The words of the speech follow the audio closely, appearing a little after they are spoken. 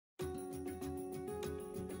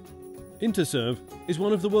Interserve is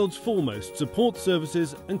one of the world's foremost support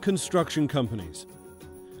services and construction companies.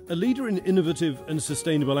 A leader in innovative and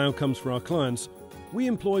sustainable outcomes for our clients, we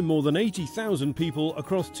employ more than 80,000 people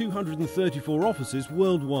across 234 offices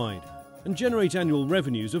worldwide and generate annual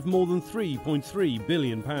revenues of more than £3.3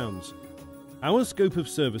 billion. Our scope of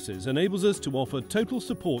services enables us to offer total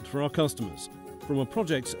support for our customers, from a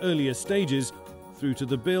project's earliest stages through to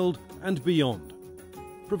the build and beyond,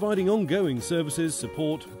 providing ongoing services,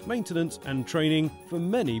 support, maintenance and training for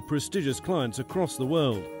many prestigious clients across the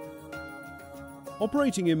world.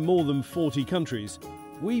 Operating in more than 40 countries,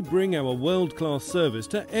 we bring our world-class service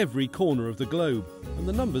to every corner of the globe, and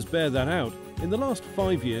the numbers bear that out. In the last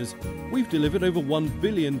 5 years, we've delivered over £1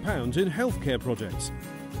 billion in healthcare projects.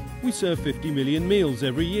 We serve 50 million meals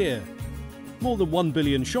every year. More than 1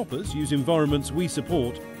 billion shoppers use environments we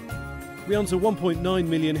support. We answer 1.9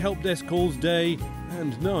 million help desk calls day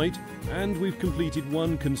and night, and we've completed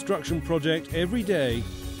one construction project every day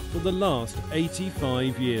for the last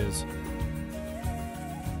 85 years.